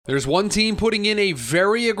There's one team putting in a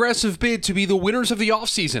very aggressive bid to be the winners of the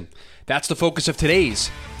offseason. That's the focus of today's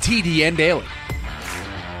TDN Daily.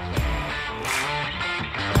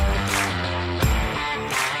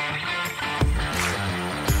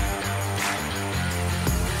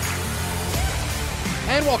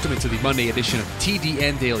 And welcome into the Monday edition of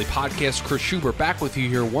TDN Daily Podcast. Chris Schubert back with you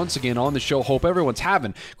here once again on the show. Hope everyone's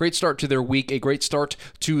having a great start to their week, a great start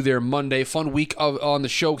to their Monday. Fun week on the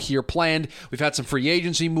show here planned. We've had some free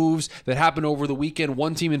agency moves that happened over the weekend.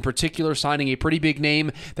 One team in particular signing a pretty big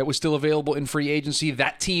name that was still available in free agency.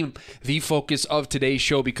 That team, the focus of today's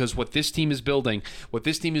show, because what this team is building, what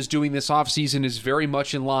this team is doing this offseason is very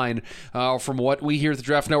much in line from what we here at the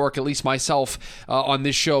Draft Network, at least myself on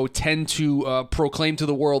this show, tend to proclaim to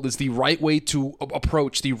the world is the right way to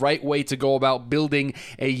approach, the right way to go about building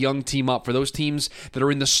a young team up. For those teams that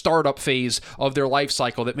are in the startup phase of their life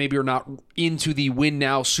cycle, that maybe are not into the win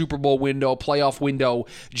now, Super Bowl window, playoff window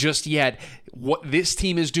just yet, what this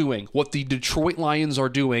team is doing, what the Detroit Lions are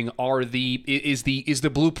doing, is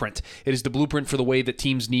the blueprint. It is the blueprint for the way that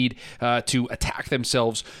teams need to attack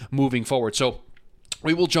themselves moving forward. So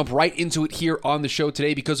we will jump right into it here on the show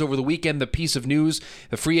today because over the weekend, the piece of news,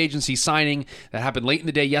 the free agency signing that happened late in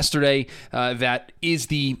the day yesterday, that is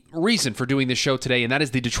the reason for doing this show today, and that is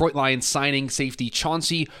the Detroit Lions signing safety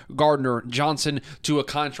Chauncey Gardner-Johnson to a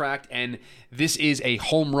contract. And this is a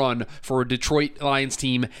home run for a Detroit Lions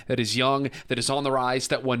team that is young, that is on the rise,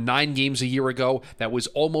 that won 9 games a year ago, that was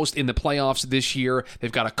almost in the playoffs this year.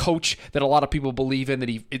 They've got a coach that a lot of people believe in, that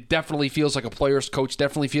it definitely feels like a player's coach,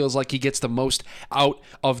 definitely feels like he gets the most out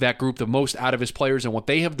of that group, the most out of his players, and what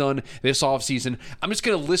they have done this offseason. I'm just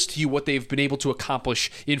going to list to you what they've been able to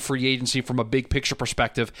accomplish in free agency from a big picture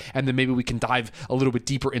perspective, and then maybe we can dive a little bit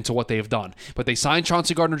deeper into what they have done. But they signed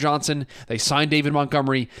Chauncey Gardner-Johnson, they signed David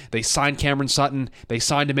Montgomery, they signed Cameron Sutton, they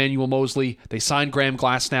signed Emmanuel Mosley, they signed Graham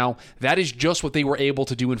Glasnow. That is just what they were able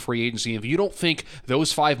to do in free agency. If you don't think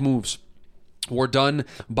those 5 moves were done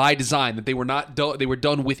by design, that they were not done, they were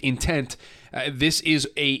done with intent, this is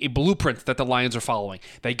a blueprint that the Lions are following.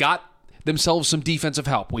 They got themselves some defensive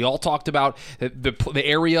help. We all talked about the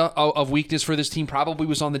area of weakness for this team probably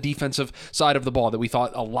was on the defensive side of the ball, that we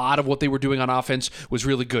thought a lot of what they were doing on offense was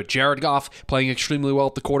really good. Jared Goff playing extremely well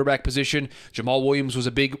at the quarterback position. Jamal Williams was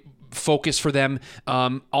a big focus for them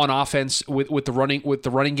on offense with the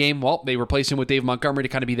running game. Well, they replace him with Dave Montgomery to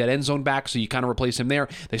kind of be that end zone back, so you kind of replace him there.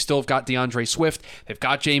 They still have got DeAndre Swift. They've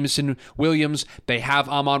got Jameson Williams. They have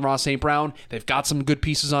Amon-Ra St. Brown. They've got some good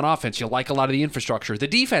pieces on offense. You like a lot of the infrastructure. The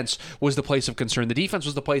defense was the place of concern. The defense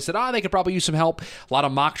was the place that, they could probably use some help. A lot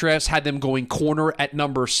of mock drafts had them going corner at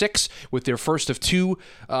number 6 with their first of 2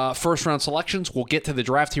 first-round selections. We'll get to the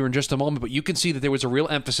draft here in just a moment, but you can see that there was a real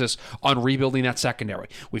emphasis on rebuilding that secondary.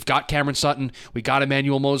 We've got Cameron Sutton, we got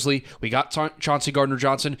Emmanuel Mosley, we got Chauncey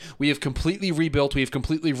Gardner-Johnson. We have completely rebuilt, we have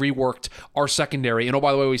completely reworked our secondary. And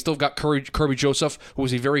by the way, we still got Kirby Joseph, who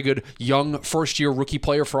was a very good young first-year rookie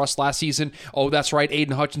player for us last season. Oh, that's right,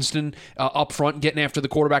 Aiden Hutchinson up front getting after the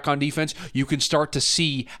quarterback on defense. You can start to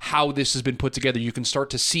see how this has been put together. You can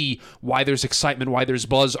start to see why there's excitement, why there's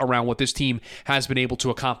buzz around what this team has been able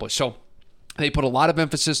to accomplish. So they put a lot of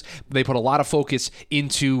emphasis, they put a lot of focus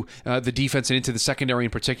into the defense and into the secondary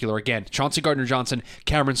in particular. Again, Chauncey Gardner-Johnson,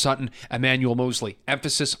 Cameron Sutton, Emmanuel Mosley.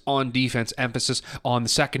 Emphasis on defense, emphasis on the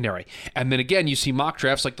secondary. And then again, you see mock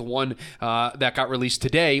drafts like the one that got released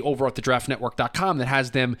today over at thedraftnetwork.com that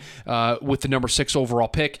has them with the number 6 overall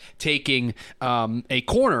pick taking a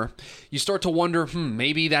corner. You start to wonder,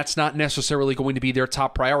 maybe that's not necessarily going to be their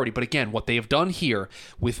top priority. But again, what they have done here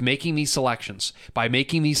with making these selections, by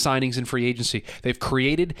making these signings in free agency, they've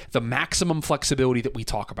created the maximum flexibility that we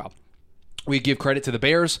talk about. We give credit to the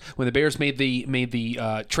Bears when the Bears made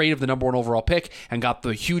the trade of the number 1 overall pick and got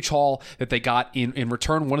the huge haul that they got in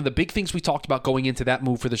return. One of the big things we talked about going into that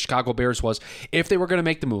move for the Chicago Bears was if they were going to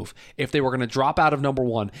make the move, if they were going to drop out of number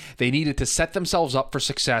 1, they needed to set themselves up for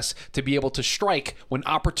success to be able to strike when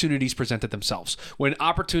opportunities presented themselves, when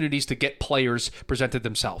opportunities to get players presented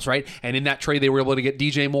themselves, right? And in that trade, they were able to get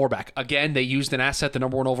DJ Moore back. Again, they used an asset, the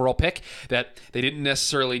number 1 overall pick, that they didn't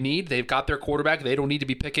necessarily need. They've got their quarterback. They don't need to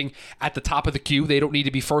be picking at the top of the queue. They don't need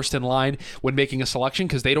to be first in line when making a selection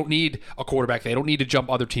because they don't need a quarterback. They don't need to jump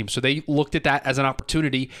other teams. So they looked at that as an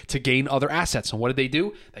opportunity to gain other assets. And what did they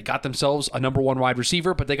do? They got themselves a number 1 wide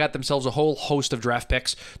receiver, but they got themselves a whole host of draft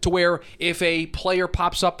picks to where if a player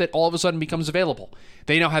pops up that all of a sudden becomes available,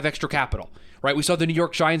 they now have extra capital. right? We saw the New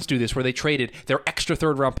York Giants do this where they traded their extra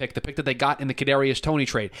third-round pick, the pick that they got in the Kadarius Toney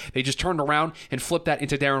trade. They just turned around and flipped that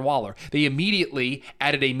into Darren Waller. They immediately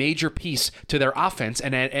added a major piece to their offense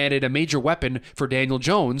and added a major weapon for Daniel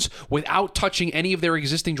Jones without touching any of their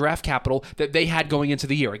existing draft capital that they had going into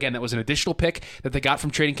the year. Again, that was an additional pick that they got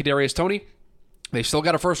from trading Kadarius Toney. They still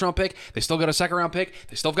got a first-round pick. They still got a second-round pick.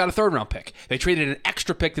 They still got a third-round pick. They traded an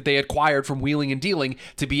extra pick that they acquired from wheeling and dealing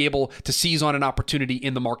to be able to seize on an opportunity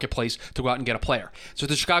in the marketplace to go out and get a player. So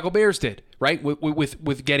the Chicago Bears did, right,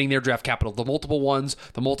 with getting their draft capital, the multiple ones,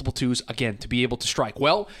 the multiple twos, again, to be able to strike.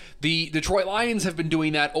 Well, the Detroit Lions have been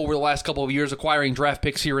doing that over the last couple of years, acquiring draft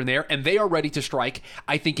picks here and there, and they are ready to strike,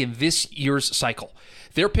 I think, in this year's cycle.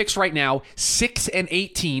 Their picks right now, 6 and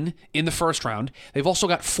 18 in the first round. They've also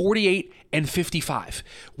got 48 and 55.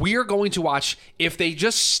 We are going to watch if they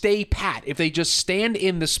just stay pat, if they just stand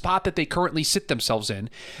in the spot that they currently sit themselves in,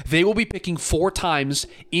 they will be picking 4 times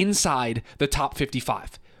inside the top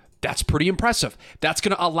 55. That's pretty impressive. That's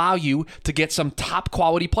going to allow you to get some top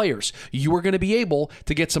quality players. You are going to be able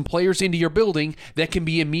to get some players into your building that can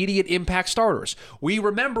be immediate impact starters. We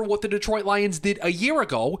remember what the Detroit Lions did a year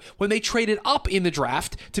ago when they traded up in the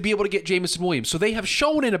draft to be able to get Jameson Williams. So they have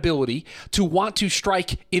shown an ability to want to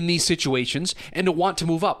strike in these situations and to want to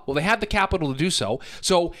move up. Well, they have the capital to do so.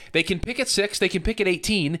 So they can pick at 6, they can pick at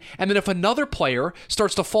 18, and then if another player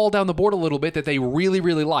starts to fall down the board a little bit that they really,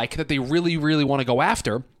 really like, that they really, really want to go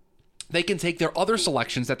after, they can take their other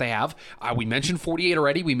selections that they have. We mentioned 48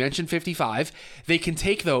 already. We mentioned 55. They can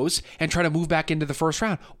take those and try to move back into the first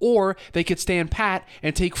round. Or they could stand pat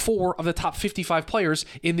and take 4 of the top 55 players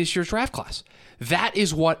in this year's draft class. That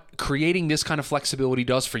is what creating this kind of flexibility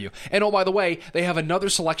does for you. And oh, by the way, they have another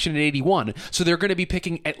selection at 81. So they're going to be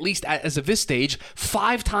picking, at least as of this stage,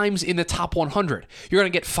 5 times in the top 100. You're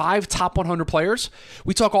going to get 5 top 100 players.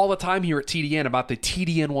 We talk all the time here at TDN about the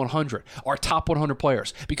TDN 100, our top 100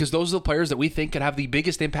 players, because those are the players that we think could have the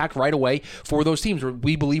biggest impact right away for those teams, or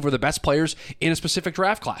we believe are the best players in a specific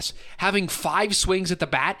draft class. Having 5 swings at the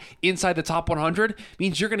bat inside the top 100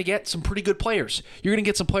 means you're going to get some pretty good players. You're going to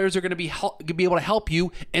get some players that are going to be able to help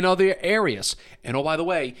you in other areas. And oh, by the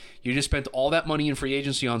way, you just spent all that money in free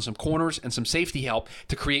agency on some corners and some safety help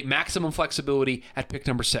to create maximum flexibility at pick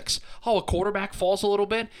number 6. Oh, a quarterback falls a little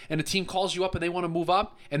bit and a team calls you up and they want to move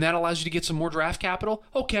up and that allows you to get some more draft capital?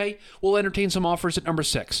 Okay, we'll entertain some offers at number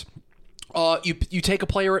 6. You take a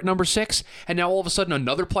player at number 6, and now all of a sudden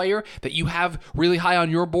another player that you have really high on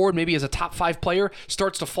your board, maybe as a top 5 player,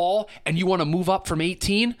 starts to fall, and you want to move up from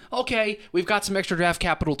 18. Okay, we've got some extra draft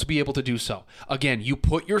capital to be able to do so. Again, you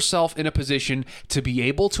put yourself in a position to be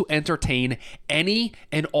able to entertain any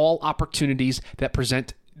and all opportunities that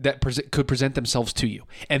could present themselves to you.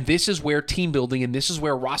 And this is where team building and this is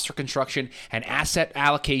where roster construction and asset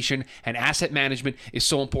allocation and asset management is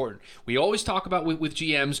so important. We always talk about with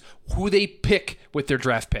GMs who they pick with their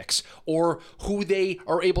draft picks or who they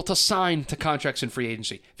are able to sign to contracts in free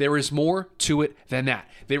agency. There is more to it than that.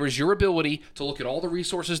 There is your ability to look at all the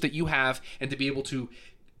resources that you have and to be able to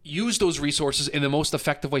use those resources in the most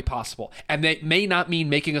effective way possible. And that may not mean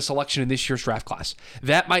making a selection in this year's draft class.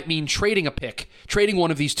 That might mean trading a pick, trading one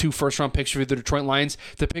of these 2 first-round picks for the Detroit Lions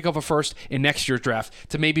to pick up a first in next year's draft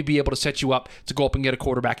to maybe be able to set you up to go up and get a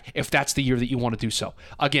quarterback if that's the year that you want to do so.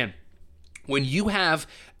 Again, when you have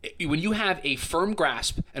a firm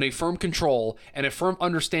grasp and a firm control and a firm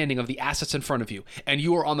understanding of the assets in front of you, and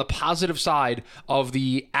you are on the positive side of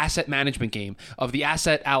the asset management game, of the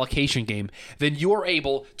asset allocation game, then you are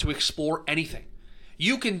able to explore anything.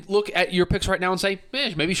 You can look at your picks right now and say,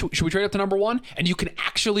 maybe should we trade up to number 1? And you can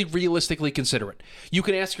actually realistically consider it. You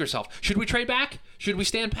can ask yourself, should we trade back? Should we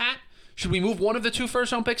stand pat? Should we move one of the 2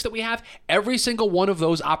 first-round picks that we have? Every single one of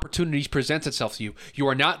those opportunities presents itself to you. You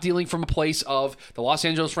are not dealing from a place of the Los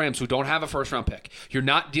Angeles Rams, who don't have a first-round pick. You're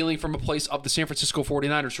not dealing from a place of the San Francisco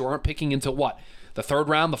 49ers, who aren't picking until what? The 3rd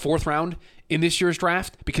round, the 4th round in this year's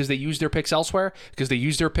draft because they used their picks elsewhere, because they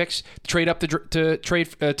used their picks to trade up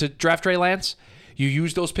to draft Trey Lance. You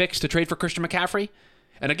use those picks to trade for Christian McCaffrey.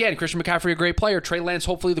 And again, Christian McCaffrey, a great player. Trey Lance,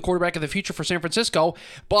 hopefully the quarterback of the future for San Francisco.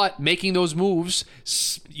 But making those moves,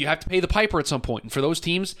 you have to pay the piper at some point. And for those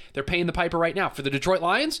teams, they're paying the piper right now. For the Detroit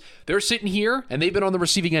Lions, they're sitting here, and they've been on the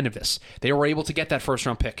receiving end of this. They were able to get that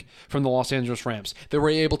first-round pick from the Los Angeles Rams. They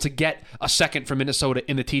were able to get a second from Minnesota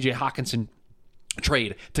in the TJ Hawkinson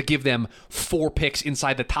trade to give them 4 picks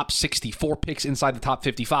inside the top 60, 4 picks inside the top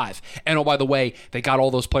 55. And oh, by the way, they got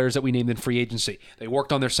all those players that we named in free agency. They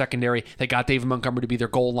worked on their secondary. They got David Montgomery to be their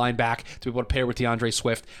goal line back, to be able to pair with DeAndre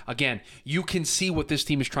Swift. Again, you can see what this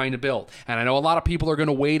team is trying to build. And I know a lot of people are going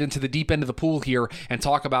to wade into the deep end of the pool here and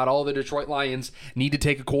talk about, oh, the Detroit Lions need to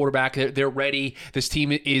take a quarterback. They're ready. This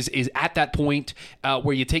team is at that point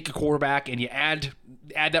where you take a quarterback and you add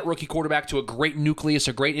that rookie quarterback to a great nucleus,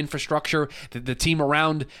 a great infrastructure. The team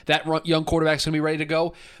around that young quarterback is going to be ready to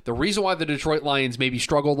go. The reason why the Detroit Lions maybe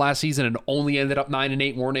struggled last season and only ended up 9-8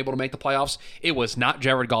 and weren't able to make the playoffs, it was not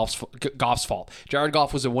Jared Goff's fault. Jared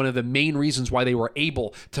Goff was one of the main reasons why they were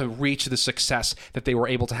able to reach the success that they were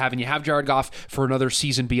able to have. And you have Jared Goff for another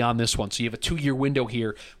season beyond this one. So you have a 2-year window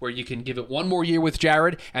here where you can give it one more year with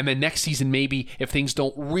Jared, and then next season maybe if things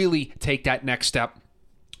don't really take that next step,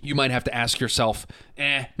 you might have to ask yourself,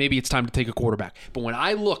 maybe it's time to take a quarterback. But when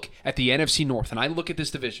I look at the NFC North and I look at this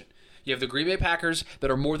division, you have the Green Bay Packers that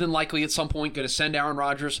are more than likely at some point going to send Aaron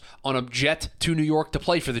Rodgers on a jet to New York to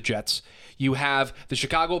play for the Jets. You have the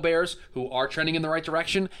Chicago Bears, who are trending in the right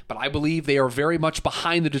direction, but I believe they are very much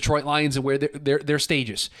behind the Detroit Lions and where their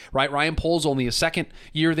stages. Right? Ryan Poles only a second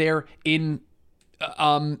year there in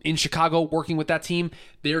Chicago working with that team.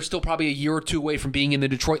 They're still probably a year or two away from being in the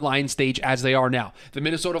Detroit Lions stage as they are now. The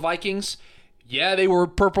Minnesota Vikings, yeah, they were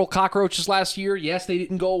purple cockroaches last year. Yes, they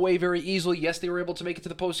didn't go away very easily. Yes, they were able to make it to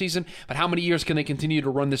the postseason. But how many years can they continue to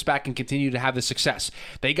run this back and continue to have the success?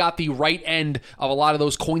 They got the right end of a lot of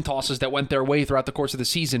those coin tosses that went their way throughout the course of the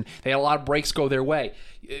season. They had a lot of breaks go their way.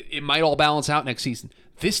 It might all balance out next season.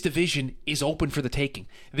 This division is open for the taking.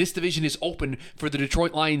 This division is open for the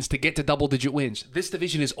Detroit Lions to get to double-digit wins. This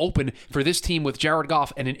division is open for this team with Jared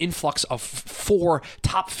Goff and an influx of 4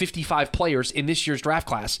 top 55 players in this year's draft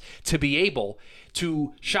class to be able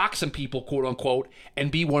to shock some people, quote-unquote,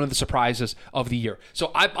 and be one of the surprises of the year.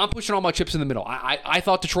 So I'm pushing all my chips in the middle. I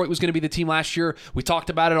thought Detroit was going to be the team last year. We talked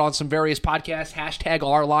about it on some various podcasts,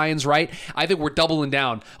 #OurLions, right? I think we're doubling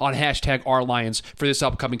down on #OurLions for this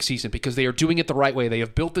upcoming season because they are doing it the right way. They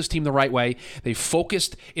have built this team the right way. They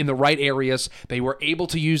focused in the right areas. They were able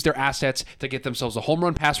to use their assets to get themselves a home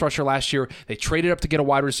run pass rusher last year. They traded up to get a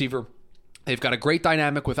wide receiver. They've got a great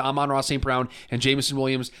dynamic with Amon-Ra St. Brown and Jameson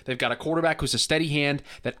Williams. They've got a quarterback who's a steady hand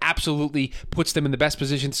that absolutely puts them in the best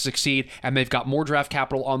position to succeed, and they've got more draft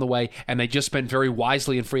capital on the way, and they just spent very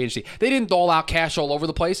wisely in free agency. They didn't dole out cash all over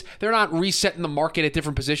the place. They're not resetting the market at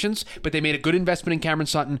different positions, but they made a good investment in Cameron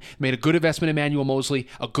Sutton, made a good investment in Emmanuel Mosley,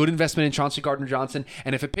 a good investment in Chauncey Gardner-Johnson,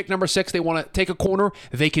 and if at pick number 6 they want to take a corner,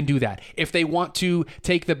 they can do that. If they want to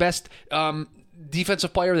take the best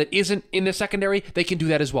defensive player that isn't in the secondary, they can do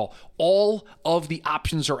that as well. All of the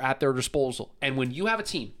options are at their disposal. And when you have a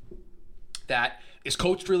team that is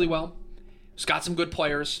coached really well, has got some good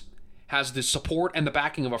players, has the support and the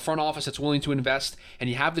backing of a front office that's willing to invest, and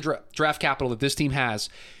you have the draft capital that this team has,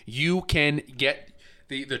 you can get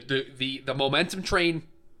the momentum train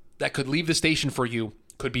that could leave the station for you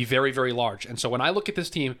could be very, very large. And so when I look at this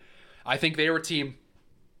team, I think they are a team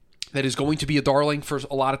that is going to be a darling for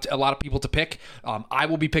a lot of people to pick. I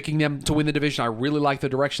will be picking them to win the division. I really like the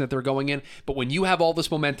direction that they're going in. But when you have all this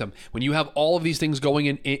momentum, when you have all of these things going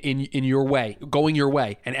in your way,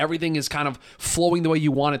 and everything is kind of flowing the way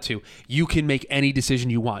you want it to, you can make any decision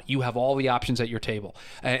you want. You have all the options at your table.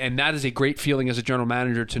 And that is a great feeling as a general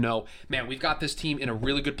manager to know, man, we've got this team in a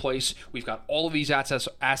really good place. We've got all of these assets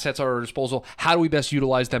at our disposal. How do we best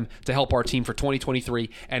utilize them to help our team for 2023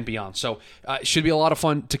 and beyond? So it should be a lot of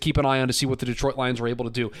fun to keep an eye on to see what the Detroit Lions were able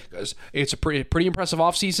to do, because it's a pretty impressive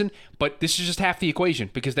offseason, but this is just half the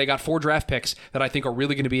equation because they got 4 draft picks that I think are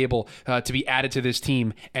really going to be able to be added to this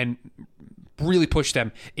team and really push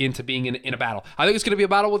them into being in a battle. I think it's going to be a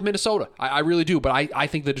battle with Minnesota. I really do, but I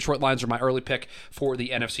think the Detroit Lions are my early pick for the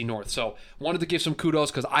NFC North. So wanted to give some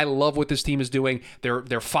kudos because I love what this team is doing.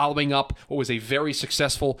 They're following up what was a very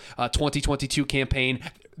successful 2022 campaign.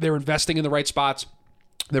 They're investing in the right spots.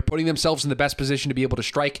 They're putting themselves in the best position to be able to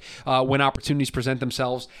strike when opportunities present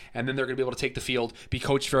themselves, and then they're going to be able to take the field, be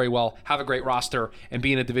coached very well, have a great roster, and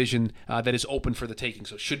be in a division that is open for the taking.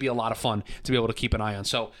 So it should be a lot of fun to be able to keep an eye on.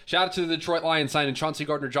 So shout out to the Detroit Lions signing Chauncey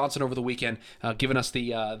Gardner-Johnson over the weekend, giving us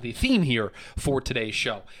the theme here for today's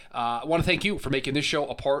show. I want to thank you for making this show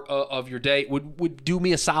a part of your day. Would do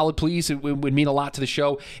me a solid, please. It would mean a lot to the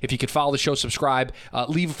show if you could follow the show, subscribe,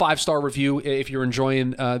 leave a 5-star review if you're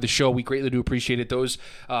enjoying the show. We greatly do appreciate it. Those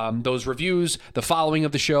those reviews, the following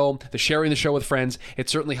of the show, the sharing the show with friends. It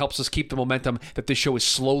certainly helps us keep the momentum that this show is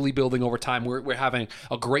slowly building over time. We're having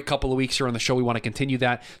a great couple of weeks here on the show. We want to continue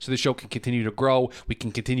that so the show can continue to grow. We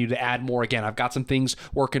can continue to add more. Again, I've got some things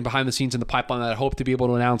working behind the scenes in the pipeline that I hope to be able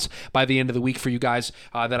to announce by the end of the week for you guys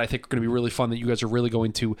that I think are going to be really fun, that you guys are really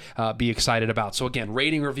going to be excited about. So again,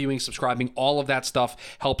 rating, reviewing, subscribing, all of that stuff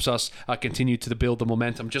helps us continue to build the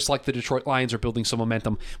momentum. Just like the Detroit Lions are building some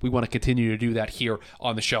momentum, we want to continue to do that here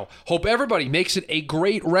on the show. Hope everybody makes it a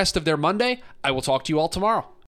great rest of their Monday. I will talk to you all tomorrow.